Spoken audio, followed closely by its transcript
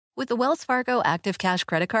With the Wells Fargo Active Cash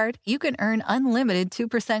Credit Card, you can earn unlimited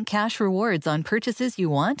 2% cash rewards on purchases you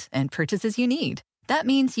want and purchases you need. That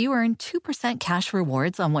means you earn 2% cash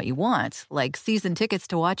rewards on what you want, like season tickets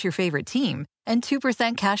to watch your favorite team, and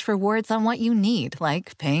 2% cash rewards on what you need,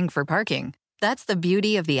 like paying for parking. That's the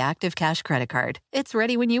beauty of the Active Cash Credit Card. It's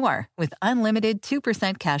ready when you are, with unlimited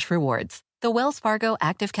 2% cash rewards. The Wells Fargo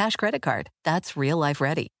Active Cash Credit Card. That's real life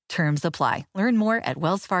ready. Terms apply. Learn more at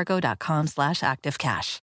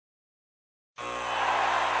wellsfargo.com/activecash.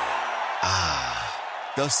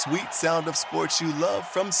 The sweet sound of sports you love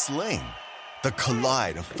from Sling. The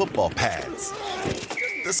collide of football pads.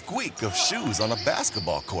 The squeak of shoes on a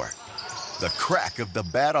basketball court. The crack of the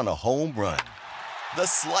bat on a home run. The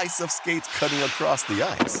slice of skates cutting across the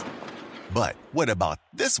ice. But what about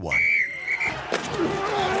this one?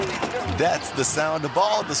 That's the sound of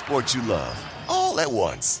all the sports you love, all at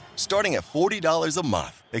once. Starting at $40 a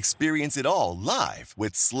month. Experience it all live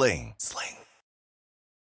with Sling.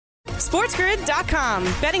 SportsGrid.com.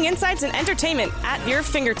 Betting insights and entertainment at your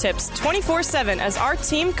fingertips 24/7 as our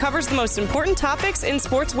team covers the most important topics in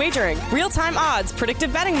sports wagering. Real-time odds,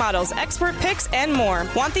 predictive betting models, expert picks, and more.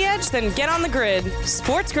 Want the edge? Then get on the grid.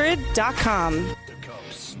 SportsGrid.com.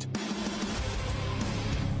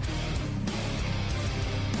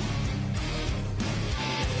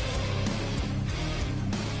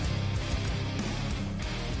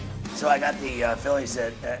 So I got the Phillies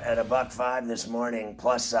at $1.05 this morning,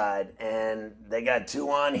 plus side, and they got 2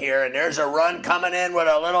 on here, and there's a run coming in with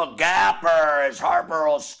a little gapper as Harper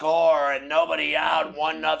will score, and nobody out,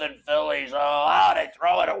 1-0 Phillies. Oh, how they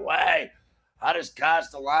throw it away. How does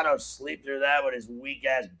Castellano sleep through that with his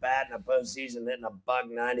weak-ass bat in the postseason hitting a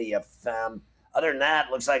 $1.90, you femme? Other than that,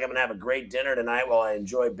 looks like I'm going to have a great dinner tonight while I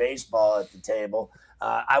enjoy baseball at the table.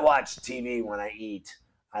 I watch TV when I eat.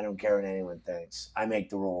 I don't care what anyone thinks. I make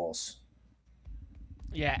the rules.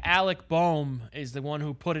 Yeah, Alec Boehm is the one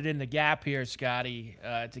who put it in the gap here, Scotty,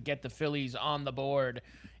 to get the Phillies on the board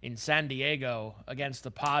in San Diego against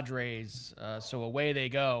the Padres. So away they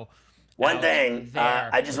go. One thing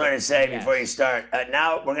I just wanted to say before you start.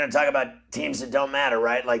 Now we're going to talk about teams that don't matter,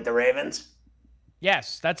 right? Like the Ravens?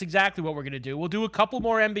 Yes, that's exactly what we're going to do. We'll do a couple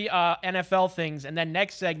more NFL things, and then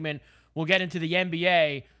next segment we'll get into the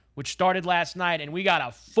NBA, which started last night, and we got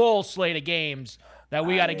a full slate of games that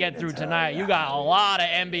we got to get through tonight. You got a lot of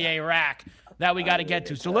NBA rack that we got to get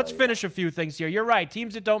to. So let's finish a few things here. You're right,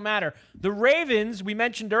 teams that don't matter. The Ravens, we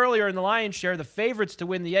mentioned earlier in the Lion's Share, the favorites to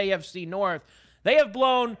win the AFC North. They have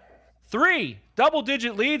blown 3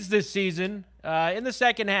 double-digit leads this season in the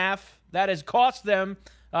second half. That has cost them,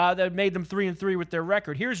 that made them 3-3 with their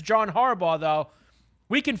record. Here's John Harbaugh, though.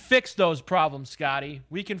 We can fix those problems, Scotty.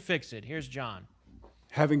 We can fix it. Here's John.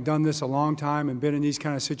 Having done this a long time and been in these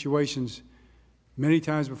kind of situations many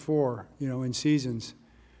times before, in seasons,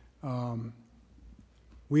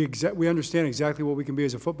 we understand exactly what we can be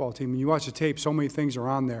as a football team. When you watch the tape, so many things are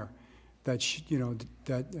on there that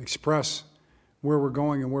that express where we're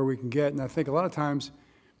going and where we can get. And I think a lot of times,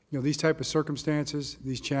 these type of circumstances,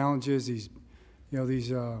 these challenges,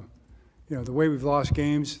 the way we've lost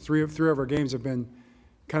games, three of our games have been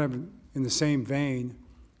kind of in the same vein.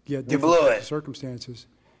 Yet different circumstances,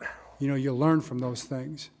 you learn from those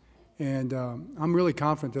things. And I'm really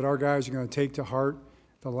confident that our guys are going to take to heart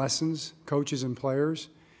the lessons, coaches and players,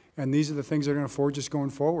 and these are the things that are going to forge us going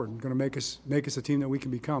forward and going to make us a team that we can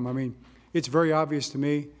become. I mean, it's very obvious to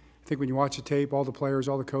me, I think when you watch the tape, all the players,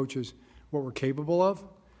 all the coaches, what we're capable of.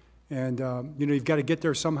 And, you've got to get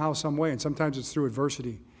there somehow, some way, and sometimes it's through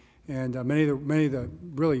adversity. And many of the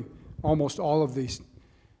really almost all of the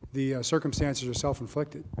circumstances are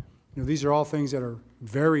self-inflicted. These are all things that are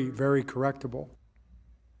very, very correctable.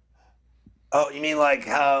 Oh, you mean like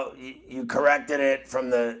how you corrected it from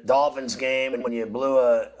the Dolphins game and when you blew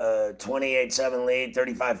a 28-7 lead,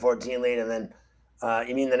 35-14 lead, and then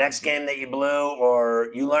you mean the next game that you blew, or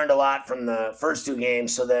you learned a lot from the first 2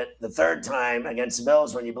 games so that the third time against the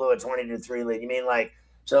Bills when you blew a 22-3 lead, you mean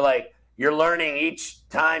you're learning each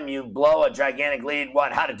time you blow a gigantic lead,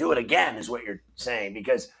 how to do it again is what you're saying,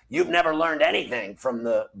 because you've never learned anything from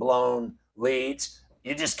the blown leads.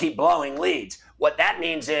 You just keep blowing leads. What that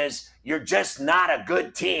means is you're just not a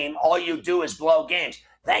good team. All you do is blow games.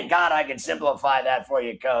 Thank God I can simplify that for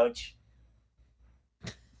you, Coach.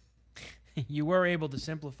 You were able to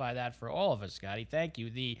simplify that for all of us, Scotty. Thank you.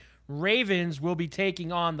 The Ravens will be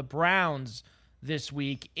taking on the Browns this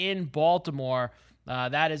week in Baltimore.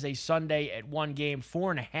 That is a Sunday at 1 game,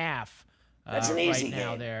 4.5. That's an easy right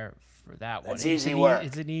now game. There for that one. That's easy work.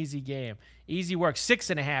 It's an easy game. Easy work.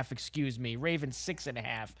 6.5, excuse me. Ravens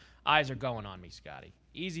 6.5. Eyes are going on me, Scotty.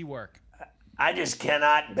 Easy work. I just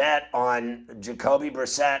cannot bet on Jacoby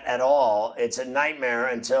Brissett at all. It's a nightmare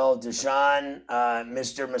until Deshaun,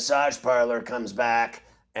 Mr. Massage Parlor, comes back,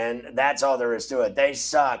 and that's all there is to it. They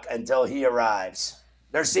suck until he arrives.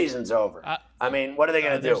 Their season's over. I mean, what are they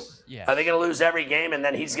going to do? Yeah. Are they going to lose every game, and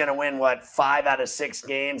then he's going to win, 5 out of 6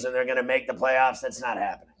 games, and they're going to make the playoffs? That's not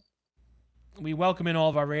happening. We welcome in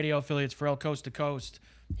all of our radio affiliates for El Coast to Coast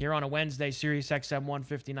here on a Wednesday, Sirius XM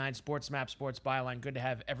 159, Sports Map, Sports Byline. Good to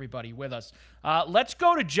have everybody with us. Let's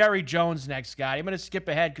go to Jerry Jones next, guy. I'm going to skip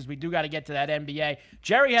ahead because we do got to get to that NBA.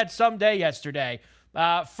 Jerry had some day yesterday.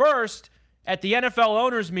 First, at the NFL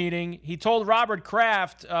owners meeting, he told Robert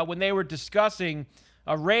Kraft when they were discussing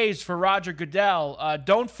a raise for Roger Goodell,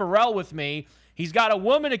 don't Pharrell with me. He's got a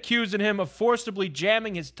woman accusing him of forcibly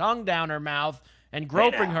jamming his tongue down her mouth and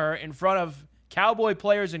groping her in front of Cowboy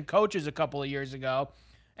players and coaches a couple of years ago.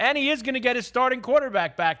 And he is going to get his starting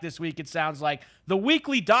quarterback back this week, it sounds like. The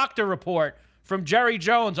weekly doctor report from Jerry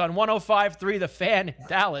Jones on 105.3 The Fan in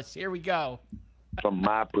Dallas. Here we go. From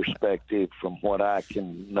my perspective, from what I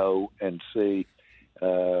can know and see,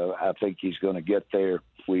 I think he's going to get there.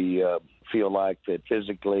 We feel like that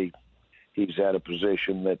physically he's at a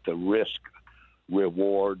position that the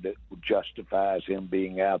risk-reward that justifies him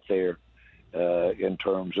being out there in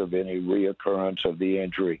terms of any reoccurrence of the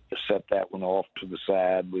injury. Set that one off to the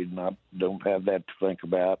side. We don't have that to think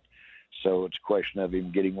about. So it's a question of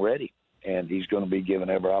him getting ready. And he's going to be given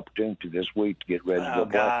every opportunity this week to get ready to go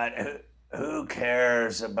back. Oh, God. Who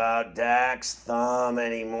cares about Dak's thumb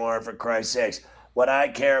anymore, for Christ's sakes? What I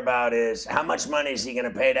care about is how much money is he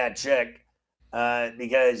going to pay that chick?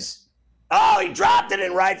 Because, he dropped it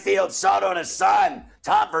in right field. Soto and his son,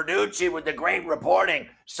 Tom Verducci, with the great reporting.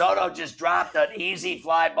 Soto just dropped an easy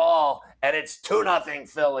fly ball, and it's 2-0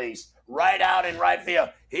 Phillies right out in right field.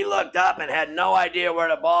 He looked up and had no idea where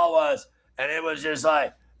the ball was, and it was just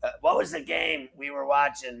like, what was the game we were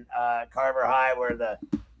watching, Carver High, where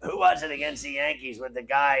who was it against the Yankees with the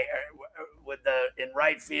guy in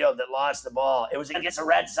right field that lost the ball? It was against the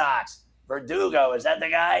Red Sox. Verdugo, is that the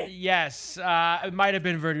guy? Yes, it might have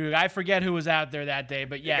been Verdugo. I forget who was out there that day,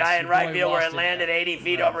 but yes. The guy in right field where it landed 80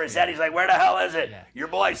 feet over his head. He's like, where the hell is it? Yeah. Your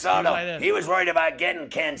boy Soto. He was worried about getting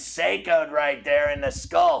Canseco'd right there in the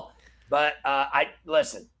skull. But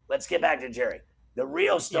listen, let's get back to Jerry. The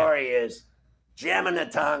real story is jamming the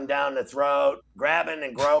tongue down the throat, grabbing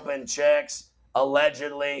and groping chicks,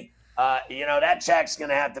 allegedly. That check's going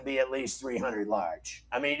to have to be at least $300 large.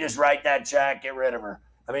 I mean, you just write that check, get rid of her.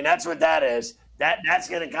 I mean, that's what that is. That's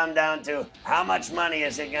going to come down to how much money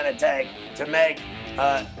is it going to take to make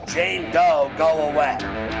Jane Doe go away.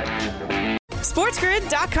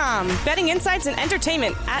 SportsGrid.com. Betting insights and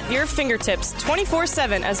entertainment at your fingertips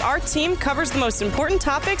 24/7 as our team covers the most important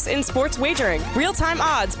topics in sports wagering. Real-time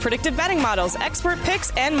odds, predictive betting models, expert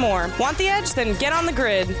picks, and more. Want the edge? Then get on the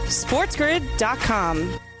grid.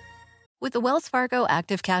 SportsGrid.com. With the Wells Fargo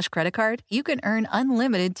Active Cash Credit Card, you can earn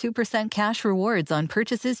unlimited 2% cash rewards on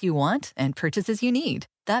purchases you want and purchases you need.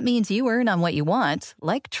 That means you earn on what you want,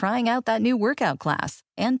 like trying out that new workout class,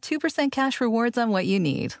 and 2% cash rewards on what you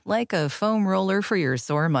need, like a foam roller for your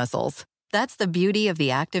sore muscles. That's the beauty of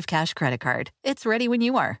the Active Cash Credit Card. It's ready when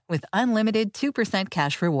you are, with unlimited 2%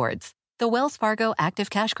 cash rewards. The Wells Fargo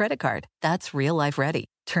Active Cash Credit Card. That's real life ready.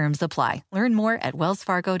 Terms apply. Learn more at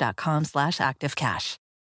wellsfargo.com/activecash.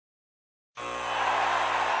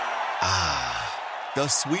 The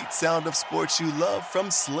sweet sound of sports you love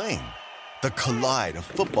from Sling. The collide of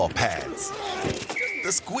football pads.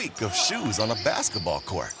 The squeak of shoes on a basketball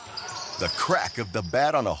court. The crack of the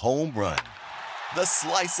bat on a home run. The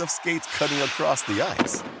slice of skates cutting across the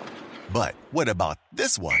ice. But what about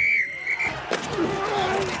this one?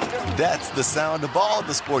 That's the sound of all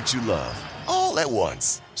the sports you love, all at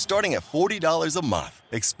once. Starting at $40 a month.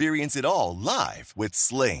 Experience it all live with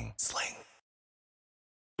Sling.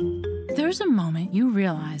 There's a moment you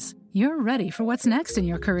realize you're ready for what's next in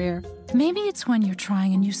your career. Maybe it's when you're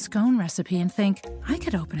trying a new scone recipe and think, I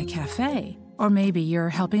could open a cafe. Or maybe you're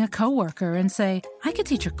helping a coworker and say, I could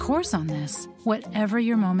teach a course on this. Whatever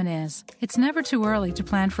your moment is, it's never too early to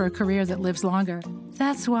plan for a career that lives longer.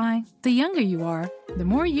 That's why, the younger you are, the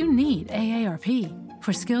more you need AARP.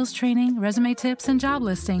 For skills training, resume tips, and job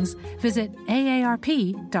listings, visit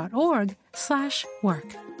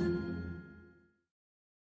aarp.org/work.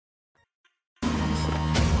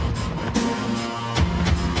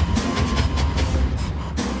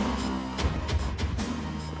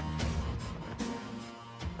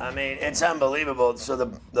 I mean, it's unbelievable. So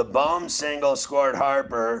the Bohm single scored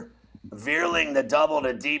Harper. Vierling the double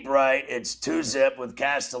to deep right. It's 2-zip with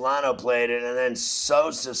Castellano played it. And then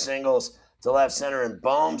Sosa singles to left center and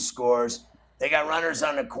Bohm scores. They got runners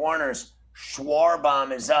on the corners.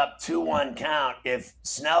 Schwarbaum is up 2-1 count. If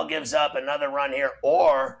Snell gives up another run here,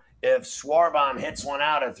 or if Schwarbaum hits one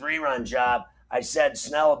out, a 3-run job, I said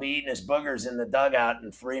Snell will be eating his boogers in the dugout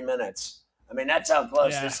in 3 minutes. I mean, that's how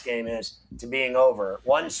close this game is to being over.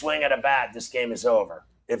 One swing at a bat, this game is over.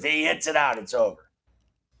 If he hits it out, it's over.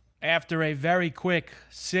 After a very quick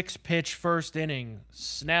 6-pitch first inning,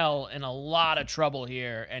 Snell in a lot of trouble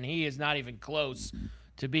here, and he is not even close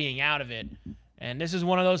to being out of it. And this is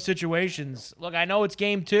one of those situations. Look, I know it's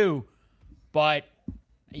game 2, but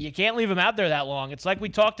you can't leave him out there that long. It's like we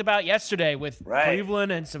talked about yesterday with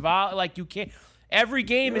Cleveland and Savali. Like, you can't. Every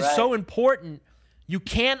game is so important. You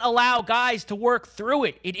can't allow guys to work through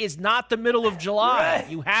it. It is not the middle of July.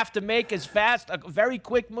 You have to make as fast a very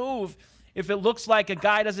quick move if it looks like a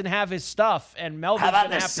guy doesn't have his stuff, and Melvin's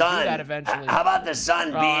going to have to do that eventually. How about the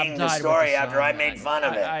Sun being the story after I made fun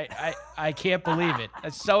of it? I can't believe it.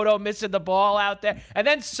 Soto missing the ball out there. And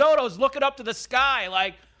then Soto's looking up to the sky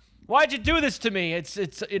like, why'd you do this to me? It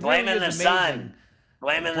Blaming really is the amazing. Sun.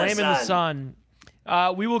 Blaming the sun.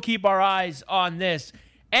 We will keep our eyes on this.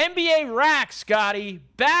 NBA Rack, Scotty,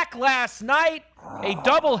 back last night. A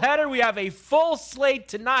doubleheader. We have a full slate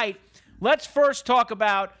tonight. Let's first talk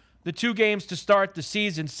about the 2 games to start the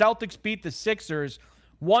season. Celtics beat the Sixers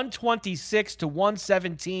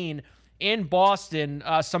 126-117 in Boston.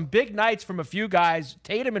 Some big nights from a few guys.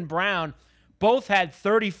 Tatum and Brown both had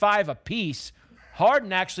 35 apiece.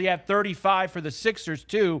 Harden actually had 35 for the Sixers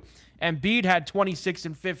too, and Embiid had 26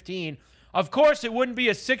 and 15. Of course, it wouldn't be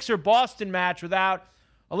a Sixer-Boston match without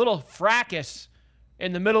a little fracas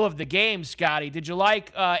in the middle of the game, Scotty. Did you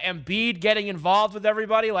like Embiid getting involved with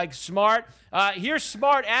everybody like Smart? Here's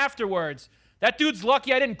Smart afterwards. That dude's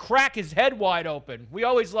lucky I didn't crack his head wide open. We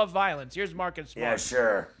always love violence. Here's Marcus Smart. Yeah,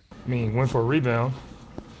 sure. I mean, went for a rebound.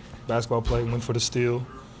 Basketball play, went for the steal.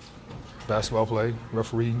 Basketball play,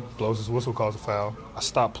 referee blows his whistle, calls a foul. I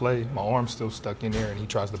stop play, my arm's still stuck in there, and he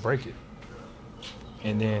tries to break it.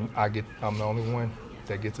 And then I'm the only one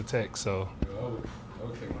that gets a text, so.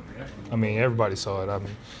 I mean, everybody saw it. I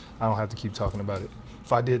mean, I don't have to keep talking about it.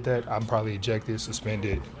 If I did that, I'm probably ejected,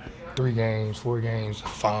 suspended, 3 games, 4 games,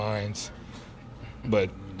 fines. But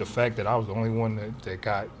the fact that I was the only one that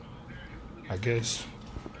got, I guess,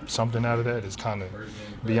 something out of that is kind of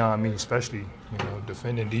beyond me, especially,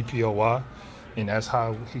 defending DPOY, and that's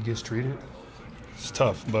how he gets treated. It's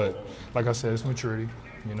tough, but like I said, it's maturity.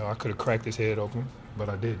 I could have cracked his head open, but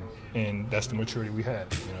I didn't, and that's the maturity we had.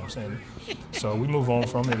 You know what I'm saying? So we move on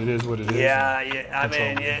from it. It is what it is.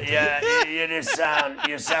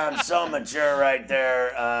 You sound so mature right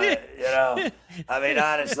there. I mean,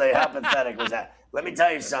 honestly, how pathetic was that? Let me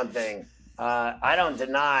tell you something. I don't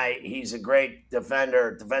deny he's a great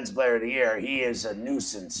defender, defensive player of the year. He is a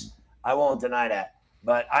nuisance. I won't deny that.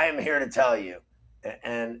 But I am here to tell you,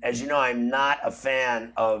 and as you know, I'm not a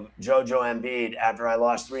fan of JoJo Embiid after I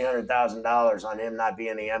lost $300,000 on him not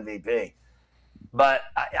being the MVP. But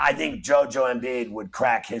I think JoJo Embiid would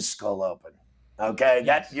crack his skull open. Okay?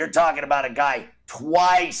 You're talking about a guy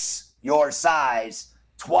twice your size,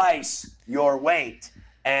 twice your weight.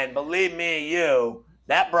 And believe me,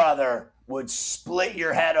 that brother would split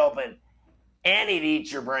your head open and he'd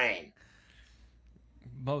eat your brain.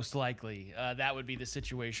 Most likely, that would be the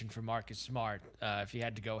situation for Marcus Smart if he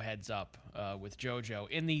had to go heads up with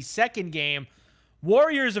JoJo. In the second game,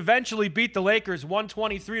 Warriors eventually beat the Lakers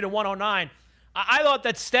 123-109. I thought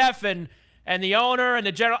that Steph and the owner and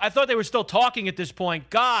the general, I thought they were still talking at this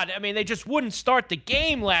point. God, I mean, they just wouldn't start the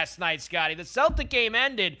game last night, Scotty. The Celtic game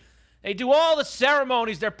ended. They do all the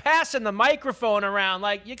ceremonies. They're passing the microphone around.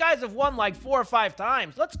 Like, you guys have won like 4 or 5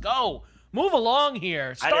 times. Let's go. Move along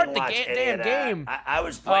here. Start the damn game. I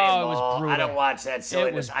was playing ball. It was brutal. I don't watch that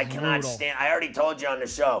silliness. I cannot stand. I already told you on the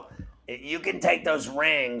show. You can take those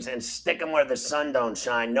rings and stick them where the sun don't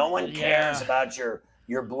shine. No one cares about your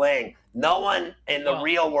bling. No one in the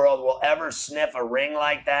real world will ever sniff a ring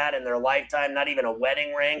like that in their lifetime, not even a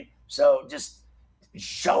wedding ring. So just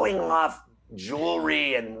showing off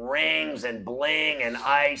jewelry and rings and bling and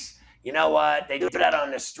ice. You know what? They do that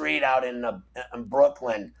on the street out in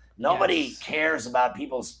Brooklyn. Nobody cares about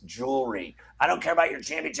people's jewelry. I don't care about your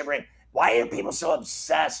championship ring. Why are people so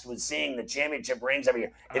obsessed with seeing the championship rings every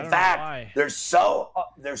year? In fact, they're so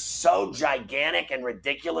gigantic and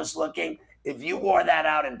ridiculous looking. If you wore that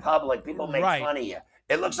out in public, people make fun of you.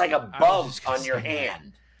 It looks like a boat on your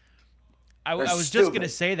hand. I was just going to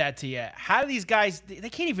say that to you. How do these guys, they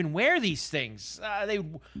can't even wear these things.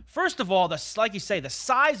 First of all, like you say, the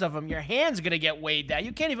size of them, your hand's going to get weighed down.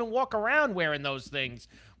 You can't even walk around wearing those things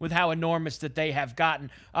with how enormous that they have gotten.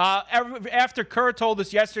 After Kerr told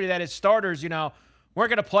us yesterday that his starters, weren't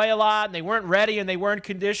going to play a lot, and they weren't ready, and they weren't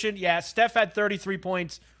conditioned. Yeah, Steph had 33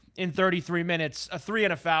 points in 33 minutes, a 3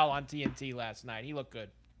 and a foul on TNT last night. He looked good.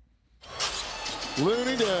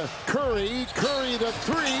 Looney to Curry. Curry the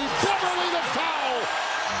 3. Beverly the foul.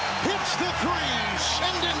 Hits the 3.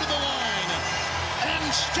 Send into the line.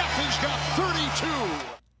 And Steph has got 32.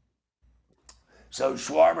 So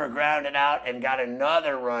Schwarber grounded out and got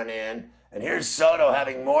another run in. And here's Soto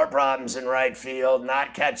having more problems in right field,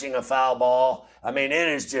 not catching a foul ball. I mean, it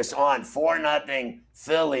is just on 4-0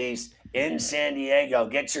 Phillies in San Diego.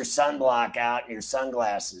 Get your sunblock out and your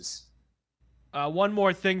sunglasses. One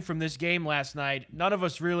more thing from this game last night. None of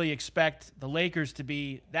us really expect the Lakers to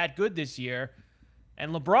be that good this year.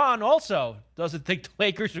 And LeBron also doesn't think the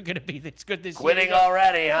Lakers are going to be this good this year. Quitting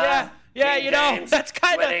already, huh? Yeah, King you know, James that's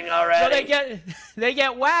kind of quitting already. So they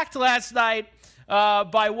get whacked last night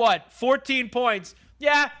by what? 14 points.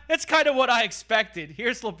 Yeah, it's kind of what I expected.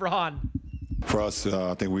 Here's LeBron. For us,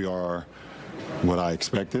 I think we are what I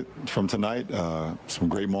expected from tonight. Some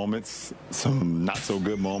great moments, some not so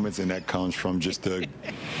good moments, and that comes from just a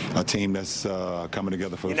team that's coming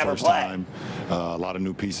together for the first time. A lot of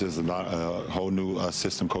new pieces, a whole new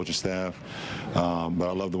system, coaching staff. But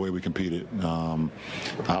I love the way we competed.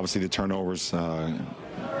 Obviously, the turnovers.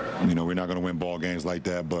 You know, we're not going to win ball games like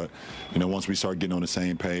that, but, you know, once we start getting on the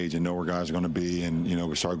same page and know where guys are going to be and, you know,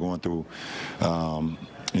 we start going through,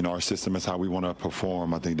 you know, our system is how we want to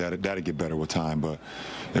perform, I think that'll get better with time. But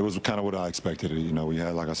it was kind of what I expected. You know, we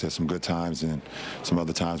had, like I said, some good times and some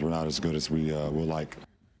other times were not as good as we will like.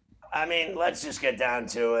 I mean, let's just get down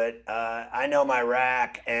to it. I know my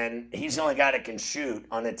rack, and he's the only guy that can shoot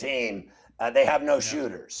on the team. They have no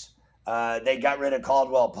shooters. They got rid of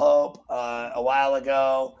Caldwell Pope a while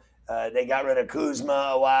ago. They got rid of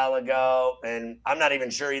Kuzma a while ago. And I'm not even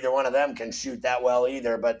sure either one of them can shoot that well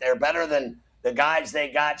either. But they're better than the guys they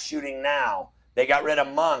got shooting now. They got rid of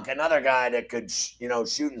Monk, another guy that could,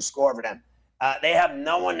 shoot and score for them. They have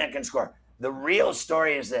no one that can score. The real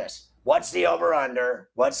story is this. What's the over-under?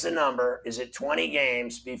 What's the number? Is it 20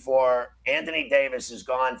 games before Anthony Davis is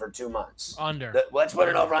gone for 2 months? Under. Let's put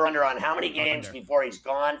an over-under on how many games before he's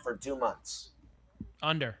gone for 2 months?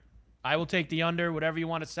 Under. I will take the under, whatever you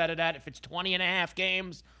want to set it at. If it's 20 and a half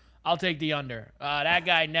games, I'll take the under. That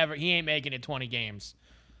guy he ain't making it 20 games.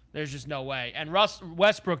 There's just no way. And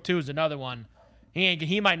Westbrook, too, is another one.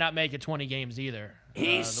 He might not make it 20 games either.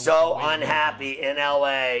 He's so unhappy in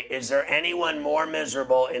L.A. Is there anyone more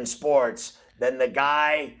miserable in sports than the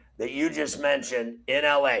guy that you just mentioned in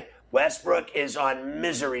L.A.? Westbrook is on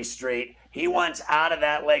misery street. He wants out of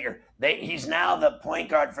that Laker. He's now the point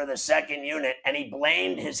guard for the second unit, and he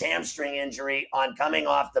blamed his hamstring injury on coming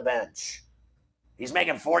off the bench. He's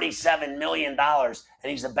making $47 million, and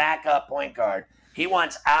he's a backup point guard. He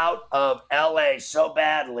wants out of L.A. so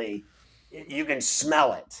badly, you can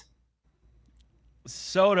smell it.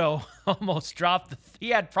 Soto almost dropped he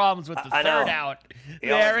had problems with the third out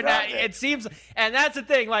there. And it seems, and that's the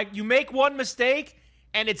thing, like you make one mistake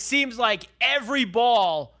and it seems like every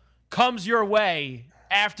ball comes your way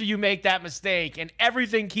after you make that mistake, and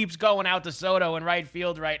everything keeps going out to Soto in right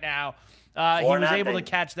field right now. He was able to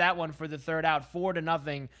catch that one for the third out,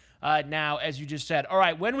 4-0 now, as you just said. All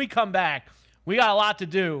right, when we come back, we got a lot to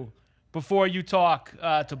do before you talk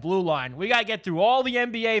to Blue Line. We got to get through all the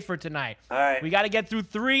NBA for tonight. All right. We got to get through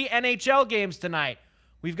 3 NHL games tonight.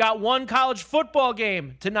 We've got 1 college football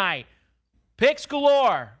game tonight. Picks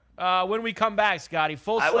galore when we come back, Scotty.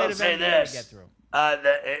 Full slate of NBA to get through.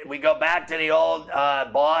 We go back to the old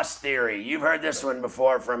boss theory. You've heard this one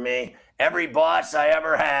before from me. Every boss I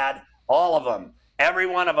ever had, all of them, every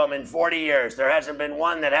one of them in 40 years, there hasn't been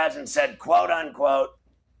one that hasn't said, quote, unquote,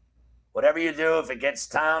 whatever you do, if it gets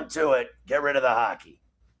down to it, get rid of the hockey.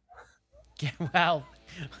 Well,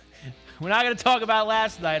 we're not going to talk about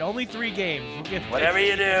last night. Only 3 games. Whatever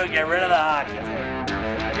you do, get rid of the hockey.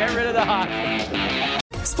 Get rid of the hockey.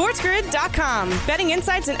 SportsGrid.com. Betting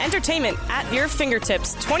insights and entertainment at your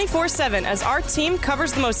fingertips 24/7 as our team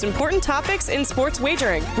covers the most important topics in sports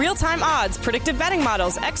wagering. Real-time odds, predictive betting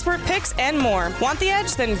models, expert picks, and more. Want the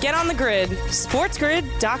edge? Then get on the grid.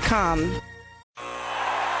 SportsGrid.com.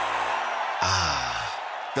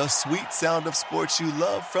 The sweet sound of sports you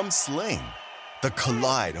love from Sling. The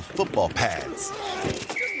collide of football pads.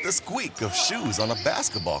 The squeak of shoes on a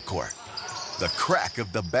basketball court. The crack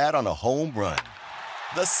of the bat on a home run.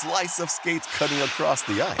 The slice of skates cutting across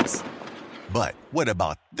the ice. But what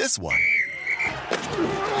about this one?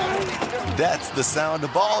 That's the sound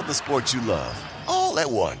of all the sports you love, all at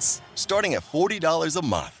once. Starting at $40 a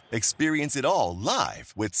month. Experience it all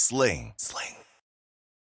live with Sling.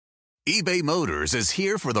 eBay Motors is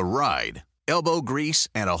here for the ride. elbow grease,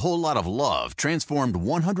 and a whole lot of love transformed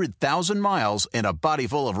 100,000 miles and a body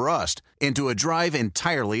full of rust into a drive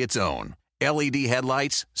entirely its own. LED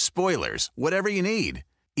headlights, spoilers, whatever you need.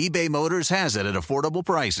 eBay Motors has it at affordable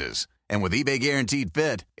prices. And with eBay Guaranteed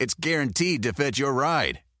Fit, it's guaranteed to fit your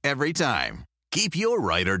ride every time. Keep your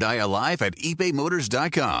ride or die alive at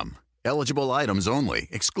ebaymotors.com. Eligible items only.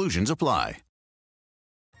 Exclusions apply.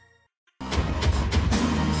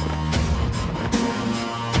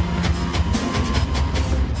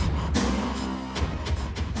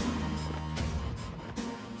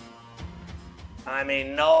 I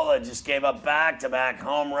mean, Nola just gave up back-to-back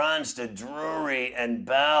home runs to Drury and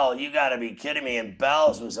Bell. You got to be kidding me. And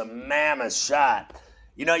Bell's was a mammoth shot.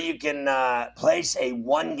 You know, you can place a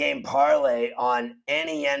one-game parlay on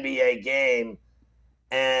any NBA game,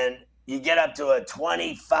 and you get up to a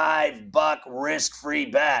 $25 risk-free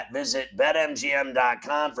bet. Visit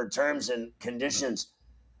BetMGM.com for terms and conditions.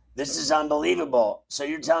 This is unbelievable. So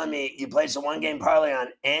you're telling me you place a one-game parlay on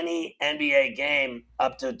any NBA game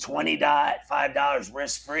up to $25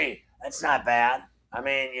 risk-free. That's not bad. I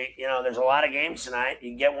mean, you know, there's a lot of games tonight. You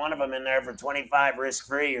can get one of them in there for $25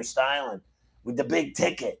 risk-free. You're styling with the big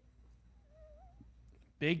ticket.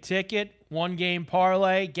 Big ticket, one-game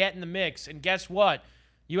parlay, get in the mix. And guess what?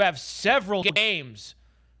 You have several games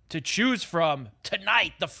to choose from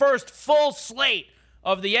tonight. The first full slate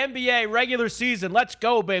of the NBA regular season. Let's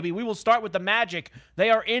go, baby. We will start with the Magic. They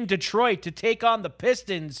are in Detroit to take on the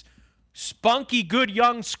Pistons. Spunky, good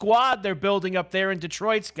young squad they're building up there in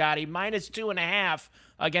Detroit, Scotty. -2.5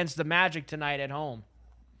 against the Magic tonight at home.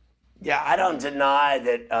 Yeah, I don't deny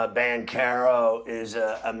that Banchero is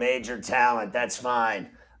a major talent. That's fine.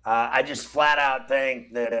 I just flat out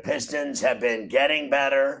think that the Pistons have been getting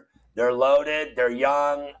better. They're loaded. They're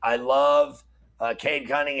young. I love Cade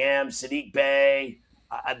Cunningham, Sadiq Bey.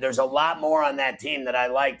 There's a lot more on that team that I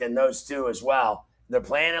like than those two as well. They're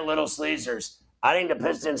playing at Little Sleezers. I think the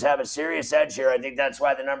Pistons have a serious edge here. I think that's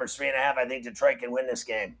why the number's 3.5. I think Detroit can win this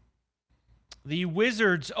game. The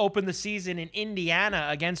Wizards open the season in Indiana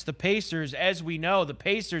against the Pacers. As we know, the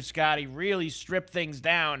Pacers, Scotty, really stripped things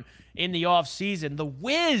down in the offseason. The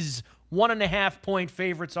Wiz, 1.5-point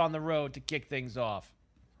favorites on the road to kick things off.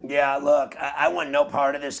 Yeah, look, I want no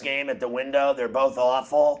part of this game at the window. They're both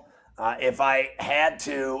awful. If I had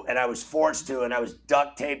to, and I was forced to, and I was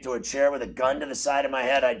duct taped to a chair with a gun to the side of my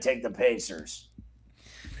head, I'd take the Pacers.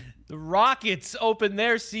 The Rockets open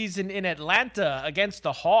their season in Atlanta against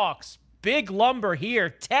the Hawks. Big lumber here,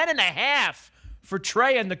 10.5 for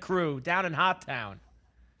Trey and the crew down in Hot Town.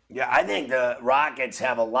 Yeah, I think the Rockets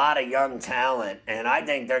have a lot of young talent, and I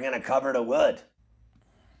think they're going to cover the wood.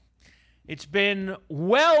 It's been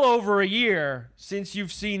well over a year since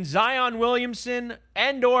you've seen Zion Williamson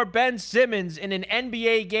and or Ben Simmons in an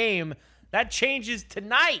NBA game. That changes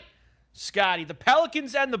tonight, Scotty. The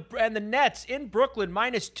Pelicans and the Nets in Brooklyn,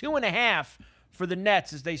 -2.5 for the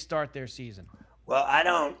Nets as they start their season. Well, I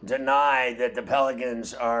don't deny that the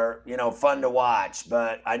Pelicans are, fun to watch,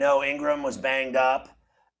 but I know Ingram was banged up,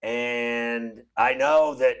 and I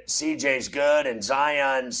know that CJ's good and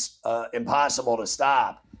Zion's impossible to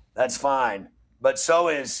stop. That's fine. But so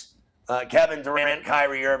is Kevin Durant,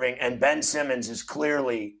 Kyrie Irving, and Ben Simmons is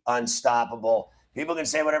clearly unstoppable. People can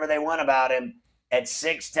say whatever they want about him. At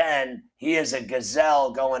 6'10", he is a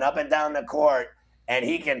gazelle going up and down the court, and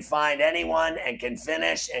he can find anyone and can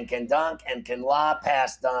finish and can dunk and can lob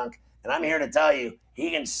past dunk. And I'm here to tell you,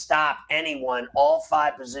 he can stop anyone, all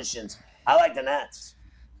 5 positions. I like the Nets.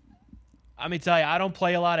 Let me tell you, I don't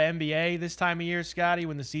play a lot of NBA this time of year, Scotty,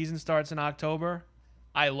 when the season starts in October.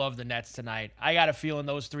 I love the Nets tonight. I got a feeling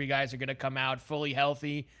those 3 guys are going to come out fully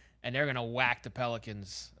healthy, and they're going to whack the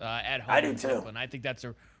Pelicans at home. I do too. I think that's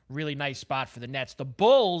a really nice spot for the Nets. The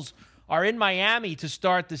Bulls are in Miami to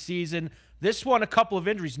start the season. This one, a couple of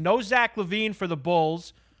injuries. No Zach LaVine for the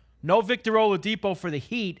Bulls. No Victor Oladipo for the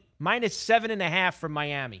Heat. -7.5 for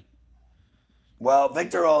Miami. Well,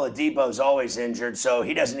 Victor Oladipo's always injured, so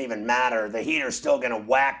he doesn't even matter. The Heat are still going to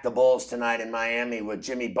whack the Bulls tonight in Miami with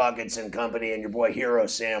Jimmy Buckets and company and your boy Hero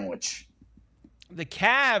Sandwich. The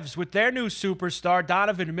Cavs with their new superstar,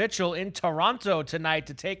 Donovan Mitchell, in Toronto tonight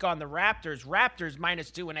to take on the Raptors. Raptors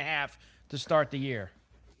 -2.5 to start the year.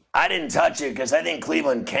 I didn't touch it because I think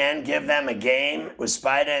Cleveland can give them a game with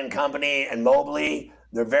Spida and company and Mobley.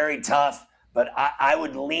 They're very tough, but I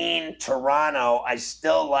would lean Toronto. I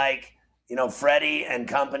still like Freddie and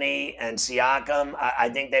company and Siakam. I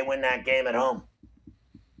think they win that game at home.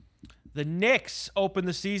 The Knicks open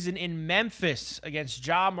the season in Memphis against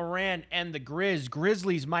Ja Morant and the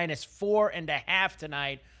Grizzlies -4.5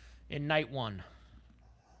 tonight in night 1.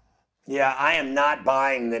 Yeah, I am not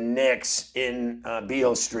buying the Knicks in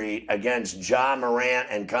Beale Street against Ja Morant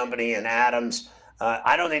and company and Adams.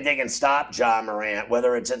 I don't think they can stop Ja Morant,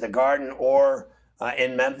 whether it's at the Garden or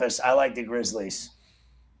in Memphis. I like the Grizzlies.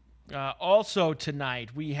 Also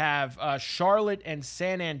tonight, we have Charlotte and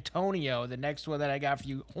San Antonio. The next one that I got for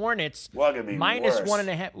you, Hornets minus worse.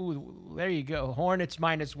 1.5. Ooh, there you go. Hornets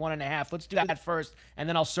minus 1.5. Let's do that first, and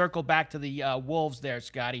then I'll circle back to the Wolves there,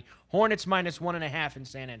 Scotty. Hornets minus 1.5 in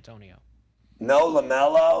San Antonio. No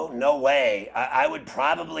LaMelo, no way. I would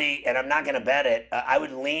probably, and I'm not going to bet it, I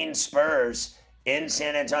would lean Spurs in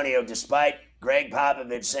San Antonio, despite Greg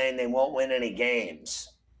Popovich saying they won't win any games.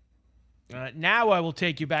 Now I will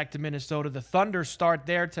take you back to Minnesota. The Thunder start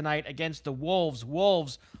there tonight against the Wolves.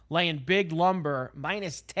 Wolves laying big lumber,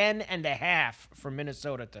 minus 10.5 for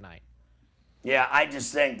Minnesota tonight. Yeah, I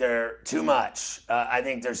just think they're too much. I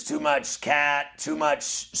think there's too much too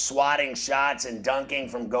much swatting shots and dunking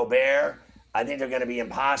from Gobert. I think they're going to be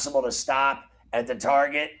impossible to stop at the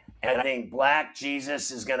target. And I think Black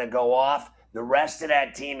Jesus is going to go off. The rest of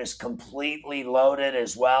that team is completely loaded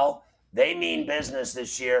as well. They mean business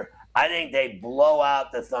this year. I think they blow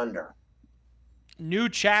out the Thunder. New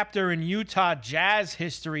chapter in Utah Jazz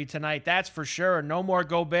history tonight, that's for sure. No more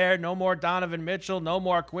Gobert, no more Donovan Mitchell, no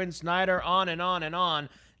more Quinn Snyder, on and on and on.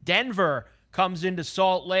 Denver comes into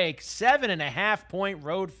Salt Lake, 7.5-point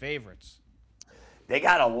road favorites. They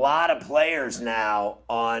got a lot of players now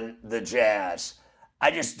on the Jazz.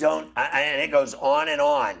 I just don't, and it goes on and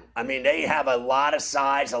on. I mean, they have a lot of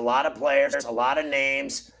size, a lot of players, a lot of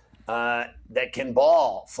names that can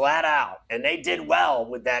ball flat out. And they did well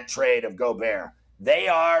with that trade of Gobert. They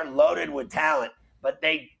are loaded with talent, but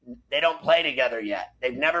they don't play together yet.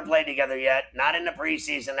 They've never played together yet, not in the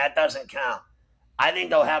preseason. That doesn't count. I think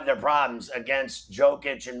they'll have their problems against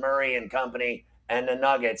Jokic and Murray and company and the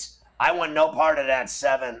Nuggets. I want no part of that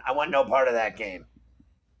 7. I want no part of that game.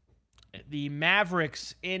 The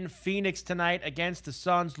Mavericks in Phoenix tonight against the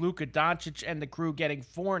Suns. Luka Doncic and the crew getting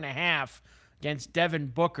 4.5 against Devin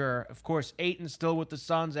Booker. Of course, Ayton still with the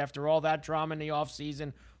Suns after all that drama in the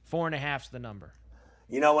offseason. 4.5's the number.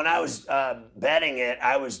 You know, when I was betting it,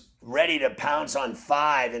 I was ready to pounce on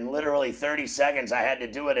 5. In literally 30 seconds, I had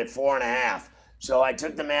to do it at 4.5. So I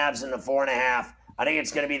took the Mavs in the 4.5. I think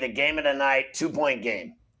it's going to be the game of the night, 2-point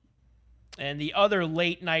game. And the other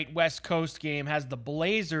late night West Coast game has the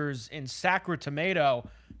Blazers in Sacramento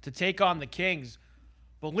to take on the Kings.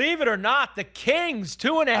 Believe it or not, the Kings,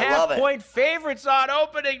 2.5-point favorites on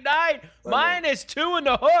opening night, minus 2 in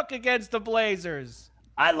the hook against the Blazers.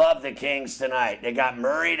 I love the Kings tonight. They got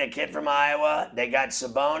Murray, the kid from Iowa. They got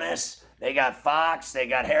Sabonis. They got Fox. They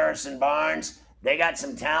got Harrison Barnes. They got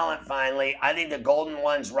some talent finally. I think the Golden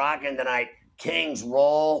Ones rocking tonight. Kings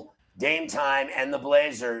roll, Dame time, and the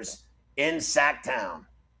Blazers in Sacktown.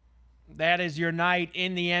 That is your night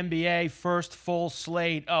in the NBA, first full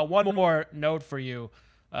slate. One more note for you.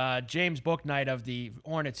 James Bouknight of the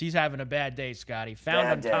Hornets, he's having a bad day, Scotty.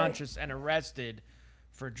 Found unconscious and arrested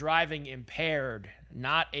for driving impaired.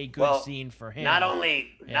 Not a good scene for him. Not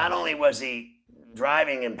only was he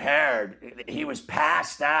driving impaired, he was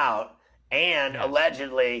passed out and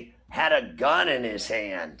allegedly had a gun in his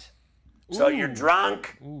hand. So you're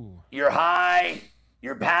drunk, you're high,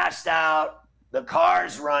 you're passed out, the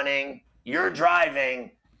car's running, you're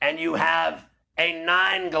driving, and you have a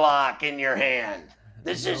 9 Glock in your hand.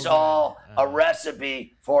 This is all a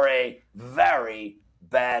recipe for a very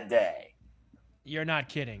bad day. You're not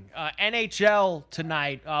kidding. NHL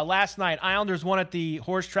tonight. Last night, Islanders won at the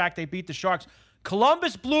horse track. They beat the Sharks.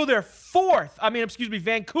 Vancouver blew their fourth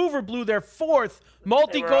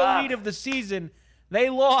multi-goal lead of the season. They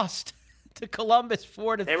lost to Columbus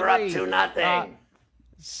 4-3. They were up 2-0.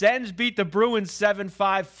 Sens beat the Bruins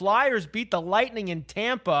 7-5. Flyers beat the Lightning in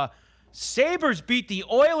Tampa. Sabres beat the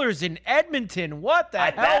Oilers in Edmonton. What the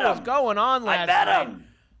hell was going on last night?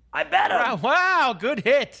 I bet them. Wow, good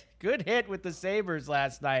hit. Good hit with the Sabres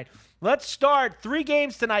last night. Let's start. 3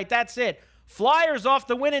 games tonight. That's it. Flyers off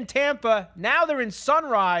the win in Tampa. Now they're in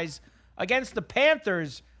Sunrise against the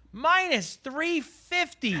Panthers. Minus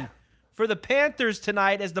 350 for the Panthers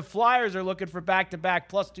tonight as the Flyers are looking for back-to-back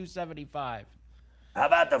plus 275. How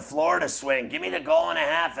about the Florida swing? Give me the 1.5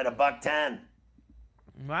 at $1.10.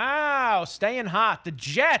 Wow, staying hot. The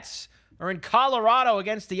Jets are in Colorado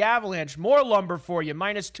against the Avalanche. More lumber for you.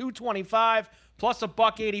 Minus 225 plus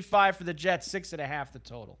 $1.85 for the Jets. 6.5 the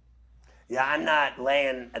total. Yeah, I'm not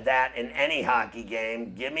laying that in any hockey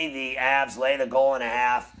game. Give me the Avs, lay the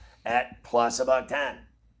 1.5 at plus $1.10.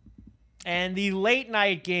 And the late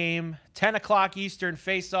night game, 10 o'clock Eastern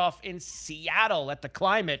face-off in Seattle at the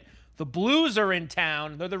Climate. The Blues are in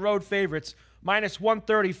town. They're the road favorites.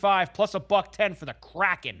 -135 plus $110 for the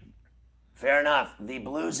Kraken. Fair enough. The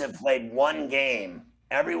Blues have played one game.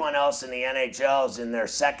 Everyone else in the NHL is in their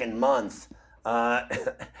second month.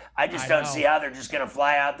 I just don't see how they're just going to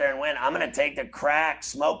fly out there and win. I'm going to take the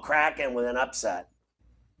smoke Kraken with an upset.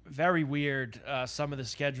 Very weird, some of the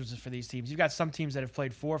schedules for these teams. You've got some teams that have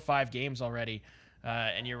played 4 or 5 games already,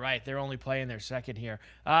 and you're right, they're only playing their second here.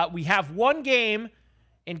 We have one game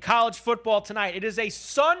in college football tonight. It is a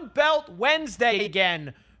Sun Belt Wednesday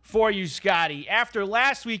again for you, Scotty. After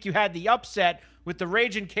last week, you had the upset with the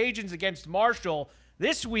Ragin' Cajuns against Marshall.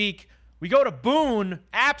 This week, we go to Boone,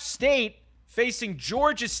 App State, facing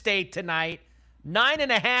Georgia State tonight.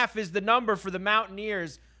 9.5 is the number for the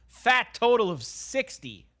Mountaineers. Fat total of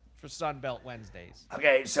 60 for Sun Belt Wednesdays.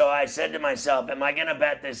 Okay, so I said to myself, am I going to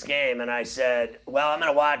bet this game? And I said, well, I'm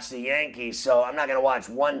going to watch the Yankees, so I'm not going to watch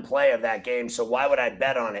one play of that game, so why would I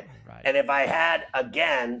bet on it? Right. And if I had,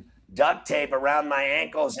 again, duct tape around my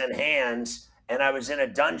ankles and hands, and I was in a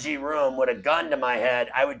dungy room with a gun to my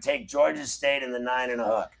head, I would take Georgia State in the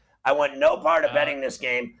 9.5. I want no part of betting this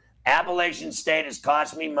game. Appalachian State has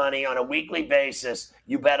cost me money on a weekly basis.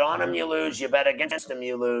 You bet on them, you lose. You bet against them,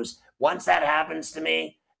 you lose. Once that happens to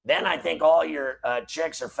me, then I think all your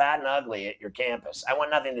chicks are fat and ugly at your campus. I want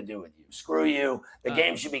nothing to do with you. Screw you. The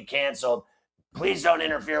game should be canceled. Please don't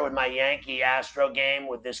interfere with my Yankee-Astro game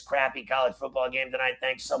with this crappy college football game tonight.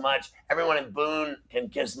 Thanks so much. Everyone in Boone can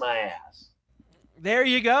kiss my ass. There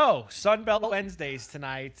you go. Sun Belt Wednesdays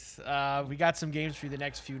tonight. We got some games for you the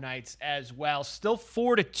next few nights as well. Still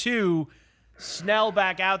 4-2. Snell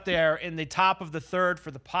back out there in the top of the third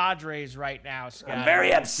for the Padres right now, Scott. I'm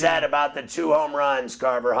very upset about the 2 home runs,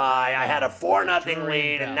 Carver High. I had a 4-0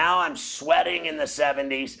 lead, and now I'm sweating in the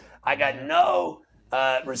 70s. I got no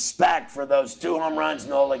respect for those 2 home runs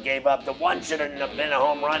Nola gave up. The one shouldn't have been a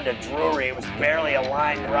home run to Drury. It was barely a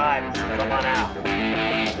line drive. Come on out.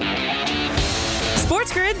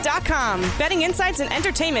 SportsGrid.com. Betting insights and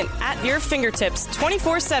entertainment at your fingertips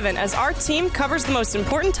 24/7 as our team covers the most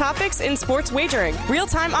important topics in sports wagering.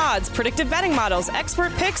 Real-time odds, predictive betting models,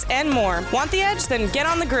 expert picks, and more. Want the edge? Then get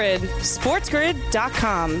on the grid.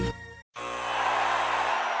 SportsGrid.com.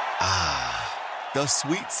 The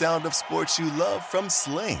sweet sound of sports you love from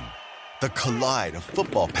Sling. The collide of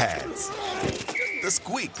football pads. The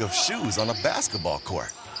squeak of shoes on a basketball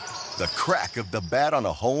court. The crack of the bat on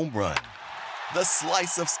a home run. The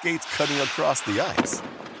slice of skates cutting across the ice.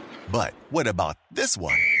 But what about this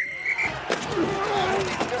one?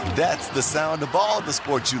 That's the sound of all the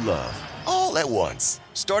sports you love, all at once.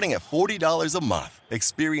 Starting at $40 a month.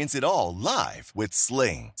 Experience it all live with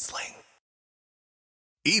Sling.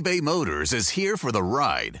 eBay Motors is here for the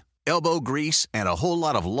ride. Elbow grease and a whole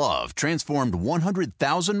lot of love transformed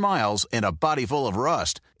 100,000 miles and a body full of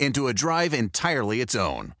rust into a drive entirely its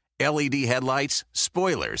own. LED headlights,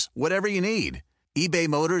 spoilers, whatever you need. eBay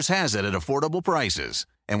Motors has it at affordable prices.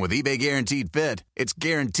 And with eBay Guaranteed Fit, it's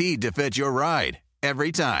guaranteed to fit your ride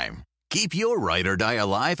every time. Keep your ride or die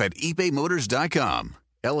alive at ebaymotors.com.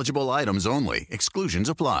 Eligible items only. Exclusions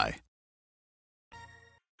apply.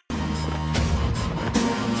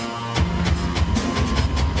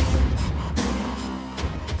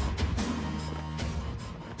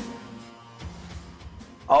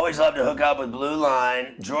 Always love to hook up with Blue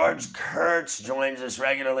Line. George Kurtz joins us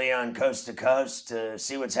regularly on Coast to Coast to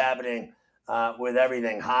see what's happening with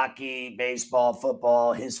everything, hockey, baseball,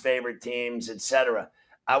 football, his favorite teams, etc.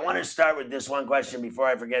 I want to start with this one question before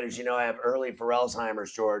I forget. As you know, I have early for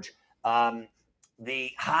Alzheimer's, George.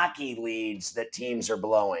 The hockey leads that teams are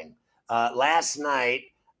blowing. Last night,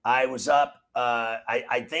 I was up,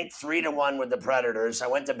 I think 3-1 with the Predators. I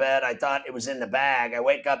went to bed. I thought it was in the bag. I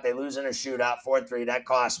wake up, they lose in a shootout, 4-3. That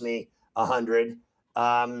cost me $100.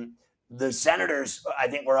 The Senators, I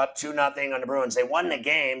think, were up 2-0 on the Bruins. They won the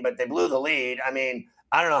game, but they blew the lead. I mean,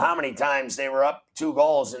 I don't know how many times they were up 2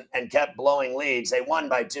 goals and kept blowing leads. They won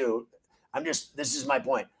by 2. This is my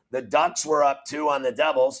point. The Ducks were up 2 on the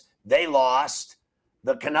Devils. They lost.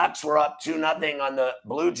 The Canucks were up 2-0 on the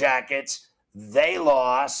Blue Jackets. They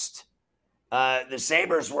lost. The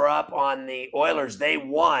Sabres were up on the Oilers. They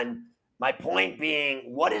won. My point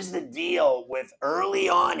being, what is the deal with early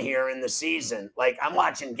on here in the season? Like, I'm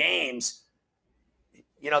watching games.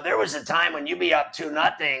 You know, there was a time when you'd be up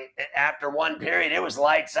 2-0 after one period. It was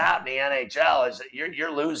lights out in the NHL.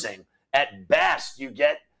 You're losing. At best, you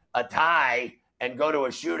get a tie and go to a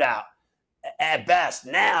shootout. At best.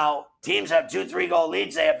 Now, teams have 2-3 goal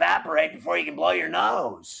leads. They evaporate before you can blow your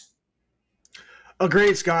nose.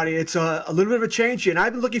 Agreed, Scotty. It's a little bit of a change here, and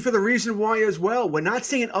I've been looking for the reason why as well. We're not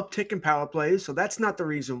seeing an uptick in power plays, so that's not the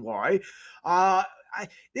reason why.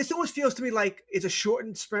 this almost feels to me like it's a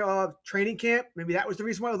shortened training camp. Maybe that was the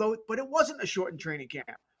reason why, but it wasn't a shortened training camp.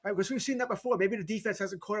 Right, because we've seen that before. Maybe the defense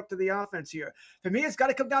hasn't caught up to the offense here. For me, it's got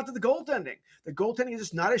to come down to the goaltending. The goaltending is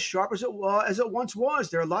just not as sharp as it once was.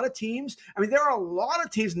 There are a lot of teams. I mean, there are a lot of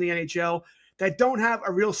teams in the NHL that don't have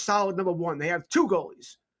a real solid number one. They have two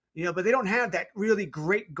goalies, but they don't have that really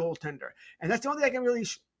great goaltender. And that's the only thing I can really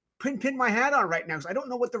pin my hat on right now, because I don't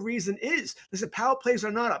know what the reason is. Listen, power plays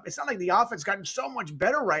are not up. It's not like the offense gotten so much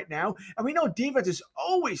better right now. And we know defense is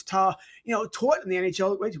always taught in the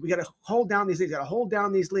NHL. We got to hold down these leads. Got to hold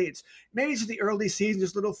down these leads. Maybe it's just the early season,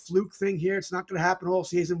 just a little fluke thing here. It's not going to happen all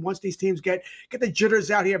season. Once these teams get the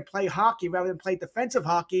jitters out here and play hockey rather than play defensive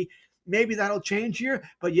hockey, maybe that'll change here.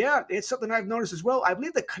 But yeah, it's something I've noticed as well. I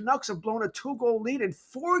believe the Canucks have blown a 2-goal lead in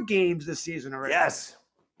 4 games this season already. Yes.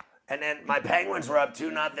 And then my Penguins were up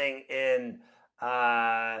 2-0 in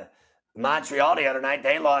Montreal the other night.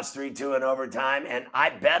 They lost 3-2 in overtime. And I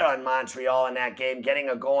bet on Montreal in that game, getting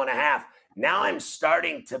a 1.5 goals. Now I'm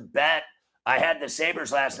starting to bet. I had the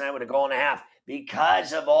Sabres last night with a 1.5 goals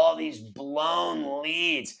because of all these blown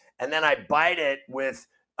leads. And then I bite it with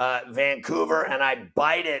Vancouver, and I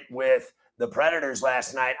bite it with the Predators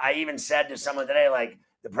last night. I even said to someone today, like,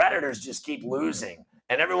 the Predators just keep losing.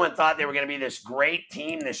 And everyone thought they were going to be this great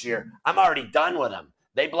team this year. I'm already done with them.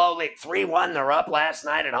 They blow like 3-1. They're up last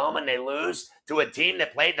night at home, and they lose to a team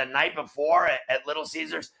that played the night before at Little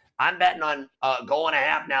Caesars. I'm betting on a 1.5 goals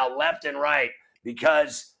now left and right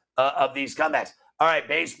because of these comebacks. All right,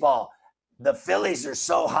 baseball. The Phillies are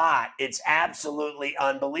so hot. It's absolutely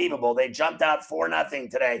unbelievable. They jumped out 4-0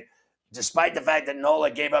 today, despite the fact that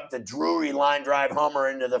Nola gave up the Drury line drive homer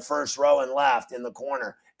into the first row and left in the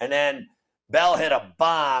corner. And then Bell hit a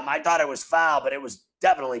bomb. I thought it was foul, but it was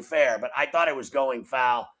definitely fair. But I thought it was going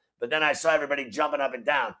foul. But then I saw everybody jumping up and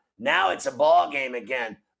down. Now it's a ball game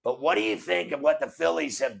again. But what do you think of what the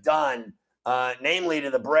Phillies have done, namely to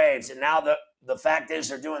the Braves? And now the fact is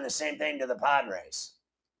they're doing the same thing to the Padres.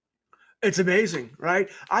 It's amazing, right?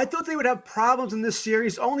 I thought they would have problems in this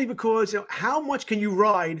series only because how much can you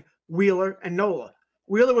ride Wheeler and Nola?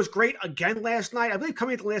 Wheeler was great again last night. I believe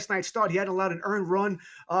coming into last night's start, he hadn't allowed an earned run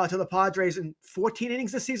to the Padres in 14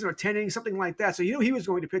 innings this season or 10 innings, something like that. So you knew he was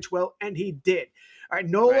going to pitch well, and he did. All right,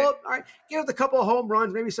 Nola, all right, gave us a couple of home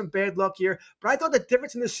runs, maybe some bad luck here. But I thought the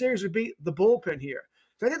difference in this series would be the bullpen here.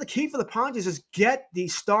 So I think the key for the Padres is get the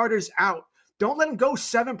starters out. Don't let them go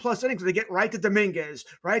 7+ innings. They get right to Dominguez,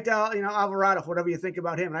 right to Alvarado, whatever you think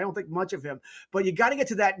about him. And I don't think much of him. But you got to get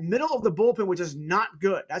to that middle of the bullpen, which is not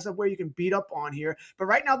good. That's where you can beat up on here. But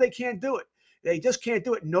right now they can't do it. They just can't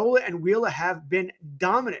do it. Nola and Wheeler have been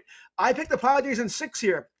dominant. I picked the Padres in 6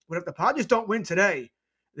 here. But if the Padres don't win today,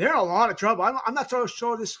 they're in a lot of trouble. I'm not so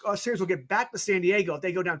sure this series will get back to San Diego if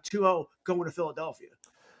they go down 2-0 going to Philadelphia.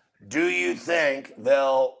 Do you think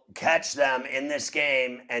they'll catch them in this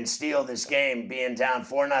game and steal this game, being down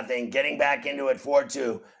 4-0, getting back into it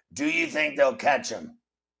 4-2? Do you think they'll catch them?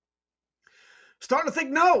 Starting to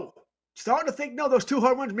think no. Those 2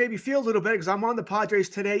 home runs maybe feel a little better because I'm on the Padres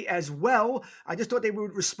today as well. I just thought they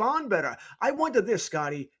would respond better. I wonder this,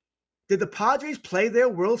 Scotty. Did the Padres play their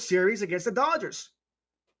World Series against the Dodgers?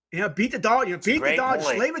 Beat the Dodgers. Beat the Dodgers.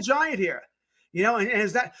 Slay a giant here. And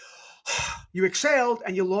is that... You exhaled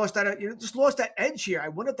and you lost that. You just lost that edge here. I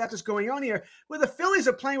wonder if that's what's going on here. Where the Phillies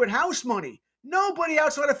are playing with house money. Nobody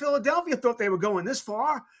outside of Philadelphia thought they were going this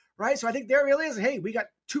far, right? So I think there really is. Hey, we got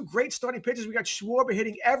 2 great starting pitchers. We got Schwarber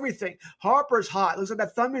hitting everything. Harper's hot. Looks like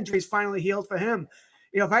that thumb injury is finally healed for him.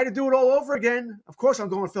 If I had to do it all over again, of course I'm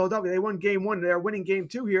going to Philadelphia. They won game 1. They're winning game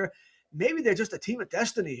 2 here. Maybe they're just a team of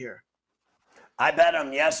destiny here. I bet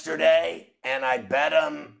them yesterday, and I bet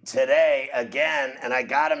them today again, and I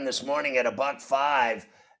got them this morning at $1.05,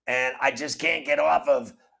 and I just can't get off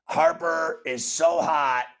of Harper is so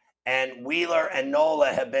hot, and Wheeler and Nola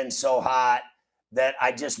have been so hot that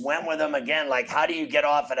I just went with them again. Like, how do you get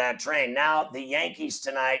off of that train? Now, the Yankees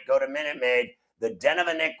tonight go to Minute Maid, the den of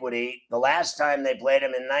iniquity. The last time they played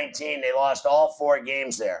them in 19, they lost all 4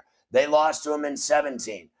 games there. They lost to them in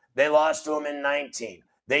 17. They lost to them in 19.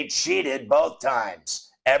 They cheated both times.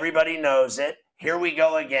 Everybody knows it. Here we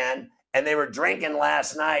go again. And they were drinking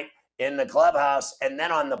last night in the clubhouse and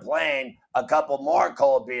then on the plane a couple more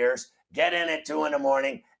cold beers, get in at 2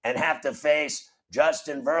 a.m. and have to face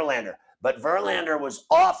Justin Verlander. But Verlander was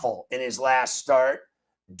awful in his last start.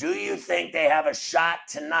 Do you think they have a shot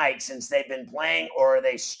tonight since they've been playing, or are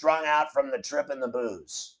they strung out from the trip and the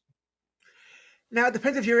booze? Now, it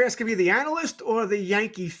depends if you're asking me the analyst or the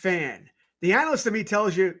Yankee fan. The analyst to me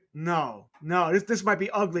tells you, no, this might be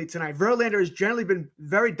ugly tonight. Verlander has generally been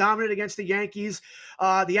very dominant against the Yankees.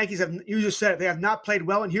 The Yankees you just said it, they have not played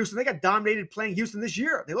well in Houston. They got dominated playing Houston this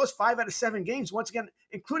year. They lost 5 out of 7 games, once again,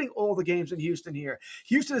 including all the games in Houston here.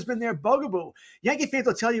 Houston has been their bugaboo. Yankee fans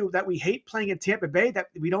will tell you that we hate playing in Tampa Bay, that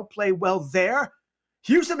we don't play well there.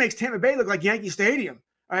 Houston makes Tampa Bay look like Yankee Stadium.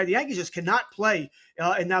 All right, the Yankees just cannot play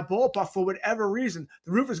in that ballpark for whatever reason.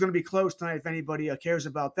 The roof is going to be closed tonight if anybody cares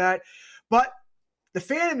about that. But the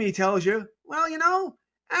fan in me tells you, well,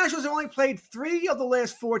 Astros have only played 3 of the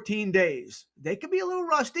last 14 days. They could be a little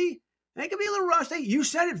rusty. You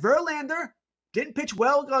said it. Verlander didn't pitch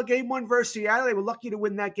well game 1 versus Seattle. They were lucky to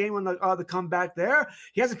win that game on the comeback there.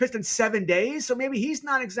 He hasn't pitched in 7 days, so maybe he's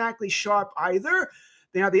not exactly sharp either.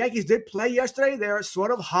 The Yankees did play yesterday. They're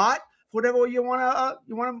sort of hot, whatever you want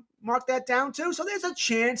to mark that down to. So there's a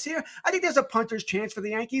chance here. I think there's a punter's chance for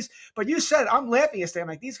the Yankees. But you said, I'm laughing yesterday. I'm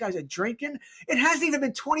like, these guys are drinking. It hasn't even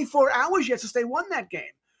been 24 hours yet since they won that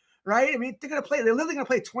game, right? I mean, they're literally going to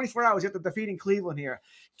play 24 hours after defeating Cleveland here.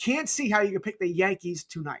 Can't see how you can pick the Yankees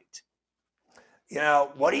tonight.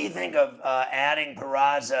 What do you think of adding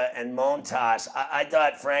Peraza and Montas? I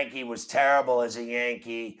thought Frankie was terrible as a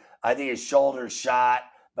Yankee. I think his shoulder's shot.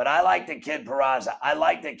 But I like the kid Peraza. I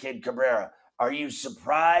like the kid Cabrera. Are you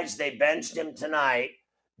surprised they benched him tonight?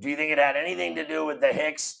 Do you think it had anything to do with the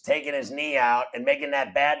Hicks taking his knee out and making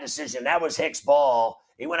that bad decision? That was Hicks' ball.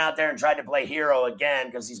 He went out there and tried to play hero again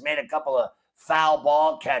because he's made a couple of foul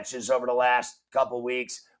ball catches over the last couple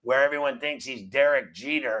weeks where everyone thinks he's Derek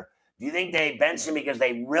Jeter. Do you think they benched him because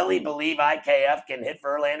they really believe IKF can hit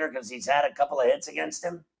Verlander because he's had a couple of hits against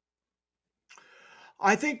him?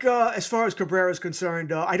 I think as far as Cabrera is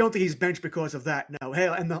concerned, I don't think he's benched because of that. No. Hey,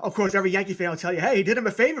 and of course, every Yankee fan will tell you, hey, he did him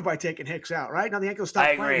a favor by taking Hicks out, right? Now the Yankees will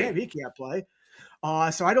stop playing him. He can't play.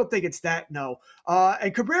 So I don't think it's that, no.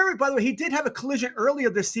 And Cabrera, by the way, he did have a collision earlier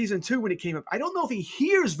this season, too, when he came up. I don't know if he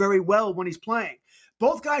hears very well when he's playing.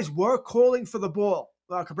 Both guys were calling for the ball.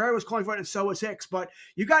 Cabrera was calling for it, and so was Hicks. But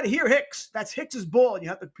you got to hear Hicks. That's Hicks's ball, and you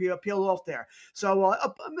have to peel off there. So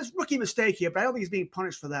a rookie mistake here, but I don't think he's being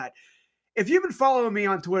punished for that. If you've been following me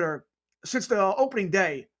on Twitter since the opening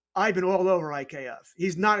day, I've been all over IKF.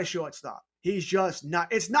 He's not a shortstop. He's just not.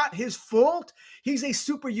 It's not his fault. He's a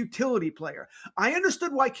super utility player. I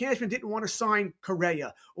understood why Cashman didn't want to sign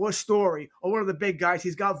Correa or Story or one of the big guys.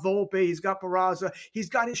 He's got Volpe. He's got Peraza. He's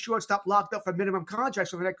got his shortstop locked up for minimum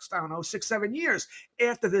contracts for the next, 6-7 years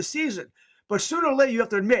after this season. But sooner or later, you have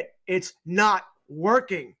to admit, it's not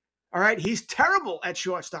working. All right? He's terrible at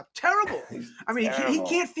shortstop. Terrible. I mean, he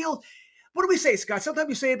can't feel – what do we say, Scott? Sometimes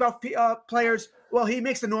you say about players, well, he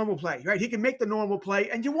makes the normal play, right? He can make the normal play,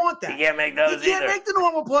 and you want that. He can't make those either. He can't make the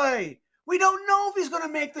normal play. We don't know if he's going to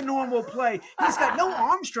make the normal play. He's got no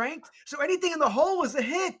arm strength, so anything in the hole is a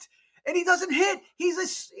hit. And he doesn't hit. He's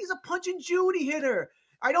a punch and Judy hitter.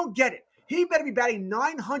 I don't get it. He better be batting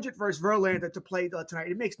 900 versus Verlander to play tonight.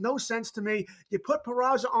 It makes no sense to me. You put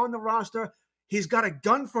Peraza on the roster. He's got a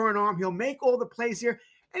gun for an arm. He'll make all the plays here.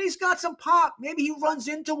 And he's got some pop. Maybe he runs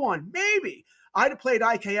into one. Maybe. I'd have played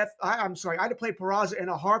IKF. I'd have played Peraza in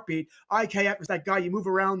a heartbeat. IKF is that guy you move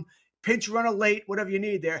around, pinch runner late, whatever you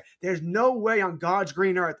need there. There's no way on God's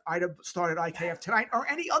green earth I'd have started IKF tonight or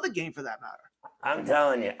any other game for that matter. I'm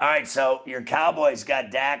telling you. All right, so your Cowboys got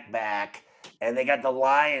Dak back, and they got the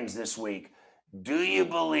Lions this week. Do you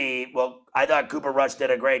believe – well, I thought Cooper Rush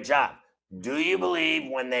did a great job. Do you believe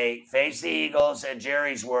when they face the Eagles at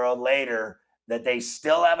Jerry's World later – that they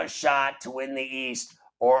still have a shot to win the East,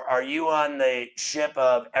 or are you on the ship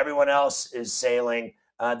of everyone else is sailing,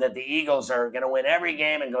 that the Eagles are going to win every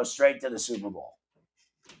game and go straight to the Super Bowl?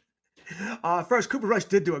 First, Cooper Rush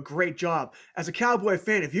did do a great job. As a Cowboy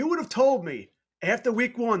fan, if you would have told me after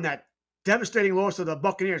week 1 that devastating loss to the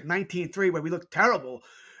Buccaneers 19-3 where we looked terrible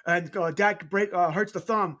and Dak hurts the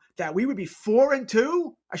thumb, that we would be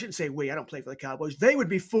 4-2. I shouldn't say we. I don't play for the Cowboys. They would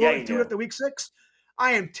be 4-2 after week 6.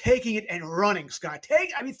 I am taking it and running, Scott.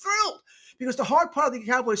 Thrilled. Because the hard part of the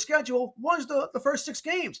Cowboys' schedule was the first 6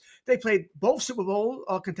 games. They played both Super Bowl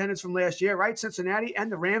contenders from last year, right? Cincinnati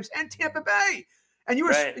and the Rams and Tampa Bay. And you're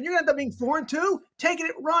going to end up being 4-2, taking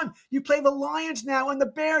it run. You play the Lions now and the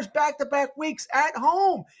Bears back-to-back weeks at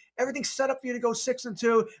home. Everything's set up for you to go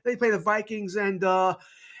 6-2. They play the Vikings and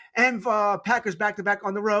Packers back-to-back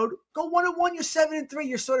on the road. Go 1-1, you're 7-3.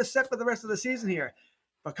 You're sort of set for the rest of the season here.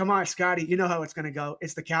 But come on, Scotty, you know how it's going to go.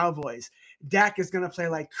 It's the Cowboys. Dak is going to play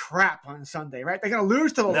like crap on Sunday, right? They're going to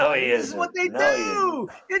lose to the Lions. This is what they do.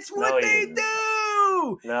 It's what they do.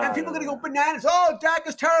 too. And people are going to go bananas. Oh, Dak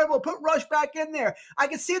is terrible. Put Rush back in there. I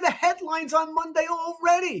can see the headlines on Monday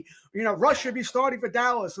already. Rush should be starting for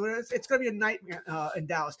Dallas. So it's going to be a nightmare in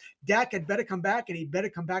Dallas. Dak had better come back, and he better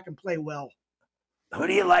come back and play well. Who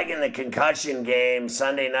do you like in the concussion game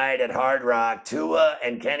Sunday night at Hard Rock? Tua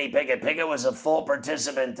and Kenny Pickett. Pickett was a full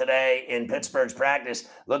participant today in Pittsburgh's practice.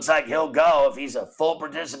 Looks like he'll go if he's a full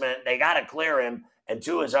participant. They got to clear him, and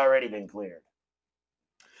Tua's already been cleared.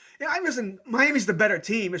 Yeah, listen, Miami's the better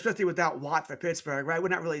team, especially without Watt for Pittsburgh, right? We're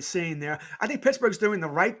not really seeing there. I think Pittsburgh's doing the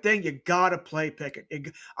right thing. You got to play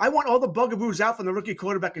Pickett. I want all the bugaboos out from the rookie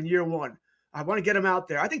quarterback in year one. I want to get them out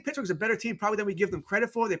there. I think Pittsburgh's a better team probably than we give them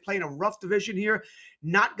credit for. They play in a rough division here.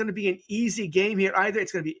 Not going to be an easy game here either.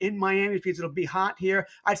 It's going to be in Miami because it'll be hot here.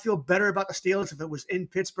 I'd feel better about the Steelers if it was in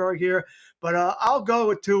Pittsburgh here. But I'll go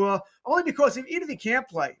with Tua only because even if he can't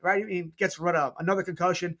play, right, he gets rid of another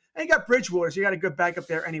concussion. And you got Bridgewater, so you got a good backup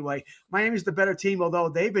there anyway. Miami's the better team, although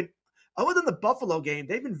they've been, other than the Buffalo game,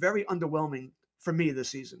 they've been very underwhelming for me this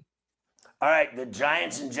season. All right, the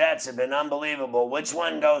Giants and Jets have been unbelievable. Which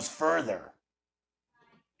one goes further?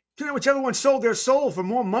 Whichever one sold their soul for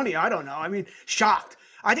more money. I don't know. I mean, shocked.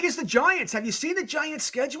 I think it's the Giants. Have you seen the Giants'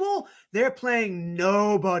 schedule? They're playing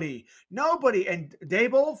nobody. And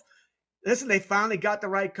Daboll, listen, they finally got the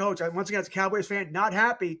right coach. Once again, as a Cowboys fan, not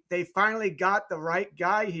happy. They finally got the right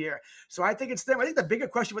guy here. So I think it's them. I think the bigger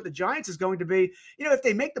question with the Giants is going to be, if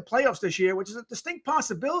they make the playoffs this year, which is a distinct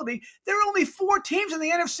possibility, there are only 4 teams in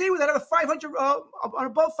the NFC that have a 500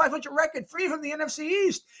 above 500 record, 3 from the NFC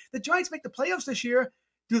East. The Giants make the playoffs this year.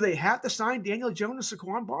 Do they have to sign Daniel Jones and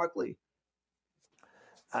Saquon Barkley?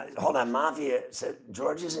 Hold on, Mafia said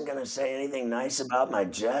George isn't going to say anything nice about my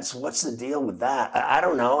Jets. What's the deal with that? I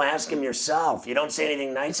don't know. Ask him yourself. You don't say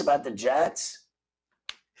anything nice about the Jets?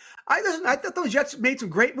 I thought those Jets made some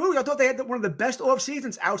great moves. I thought they had one of the best off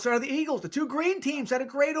seasons outside of the Eagles. The 2 green teams had a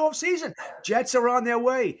great off season. Jets are on their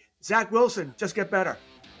way. Zach Wilson, just get better.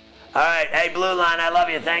 All right. Hey, Blue Line, I love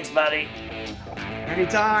you. Thanks, buddy.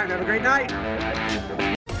 Anytime. Have a great night.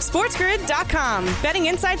 SportsGrid.com. Betting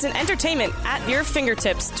insights and entertainment at your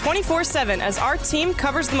fingertips 24/7 as our team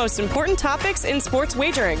covers the most important topics in sports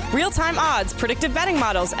wagering. Real-time odds, predictive betting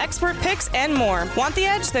models, expert picks, and more. Want the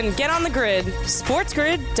edge? Then get on the grid.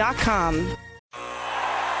 SportsGrid.com.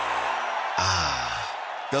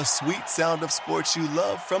 The sweet sound of sports you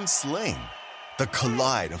love from Sling. The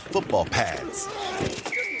collide of football pads.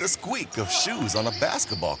 The squeak of shoes on a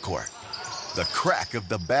basketball court. The crack of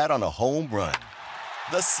the bat on a home run.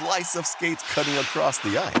 The slice of skates cutting across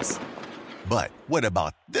the ice. But what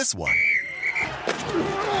about this one?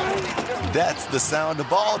 That's the sound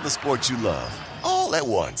of all the sports you love, all at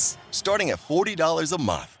once. Starting at $40 a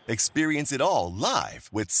month. Experience it all live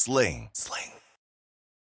with Sling.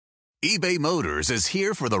 eBay Motors is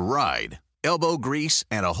here for the ride. Elbow grease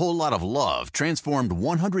and a whole lot of love transformed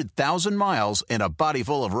 100,000 miles and a body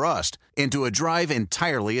full of rust into a drive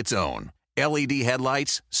entirely its own. LED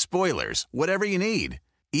headlights, spoilers, whatever you need.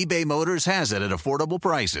 eBay Motors has it at affordable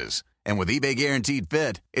prices. And with eBay Guaranteed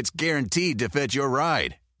Fit, it's guaranteed to fit your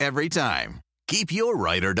ride every time. Keep your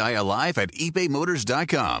ride or die alive at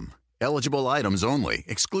ebaymotors.com. Eligible items only.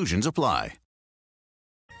 Exclusions apply.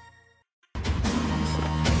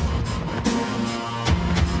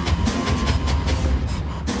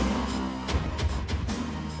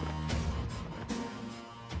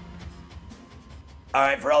 All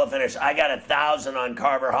right, for all the finish, I got 1,000 on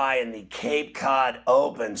Carver High in the Cape Cod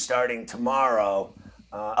Open starting tomorrow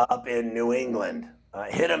up in New England.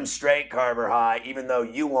 Hit 'em straight, Carver High, even though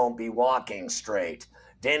you won't be walking straight.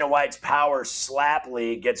 Dana White's Power Slap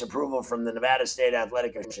League gets approval from the Nevada State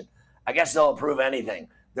Athletic Commission. I guess they'll approve anything.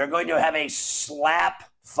 They're going to have a slap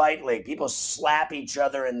fight league. People slap each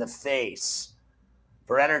other in the face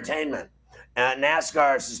for entertainment.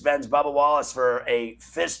 NASCAR suspends Bubba Wallace for a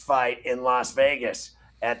fist fight in Las Vegas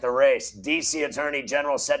at the race. D.C. Attorney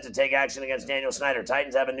General set to take action against Daniel Snyder.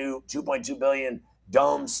 Titans have a new $2.2 billion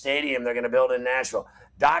dome stadium they're going to build in Nashville.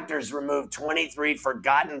 Doctors removed 23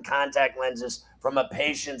 forgotten contact lenses from a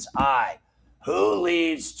patient's eye. Who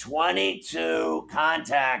leaves 22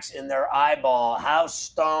 contacts in their eyeball? How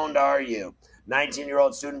stoned are you?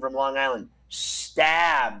 19-year-old student from Long Island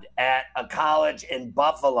stabbed at a college in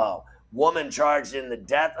Buffalo. Woman charged in the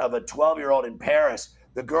death of a 12-year-old in Paris.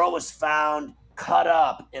 The girl was found cut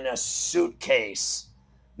up in a suitcase.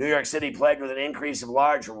 New York City plagued with an increase of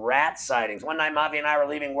large rat sightings. One night, Mafia and I were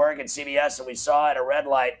leaving work at CBS, and we saw at a red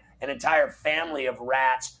light an entire family of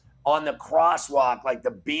rats on the crosswalk like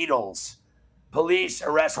the Beatles. Police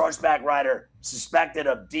arrest horseback rider suspected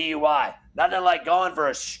of DUI. Nothing like going for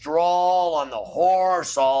a stroll on the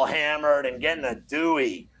horse all hammered and getting a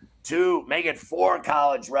Dewey. make it 4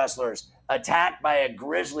 college wrestlers attacked by a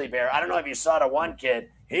grizzly bear. I don't know if you saw the one kid.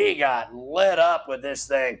 He got lit up with this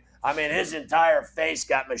thing. I mean, his entire face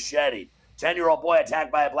got macheted. 10-year-old boy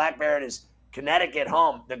attacked by a black bear at his Connecticut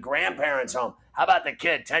home, the grandparents' home. How about the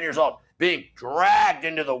kid, 10 years old, being dragged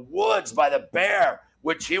into the woods by the bear,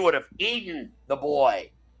 which he would have eaten the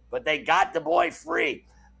boy. But they got the boy free.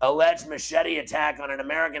 Alleged machete attack on an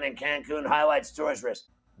American in Cancun highlights tourist risk.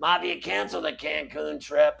 Mafia canceled the Cancun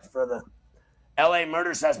trip for the LA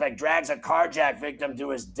murder suspect drags a carjack victim to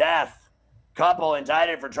his death. Couple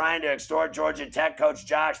indicted for trying to extort Georgia Tech coach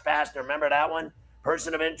Josh Pastner. Remember that one?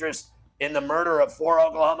 Person of interest in the murder of 4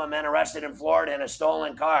 Oklahoma men arrested in Florida in a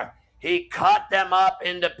stolen car. He cut them up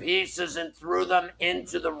into pieces and threw them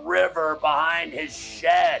into the river behind his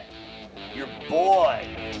shed. Your boy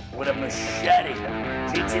with a machete.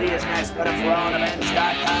 GTD is next, but it's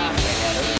RollingEvents.com.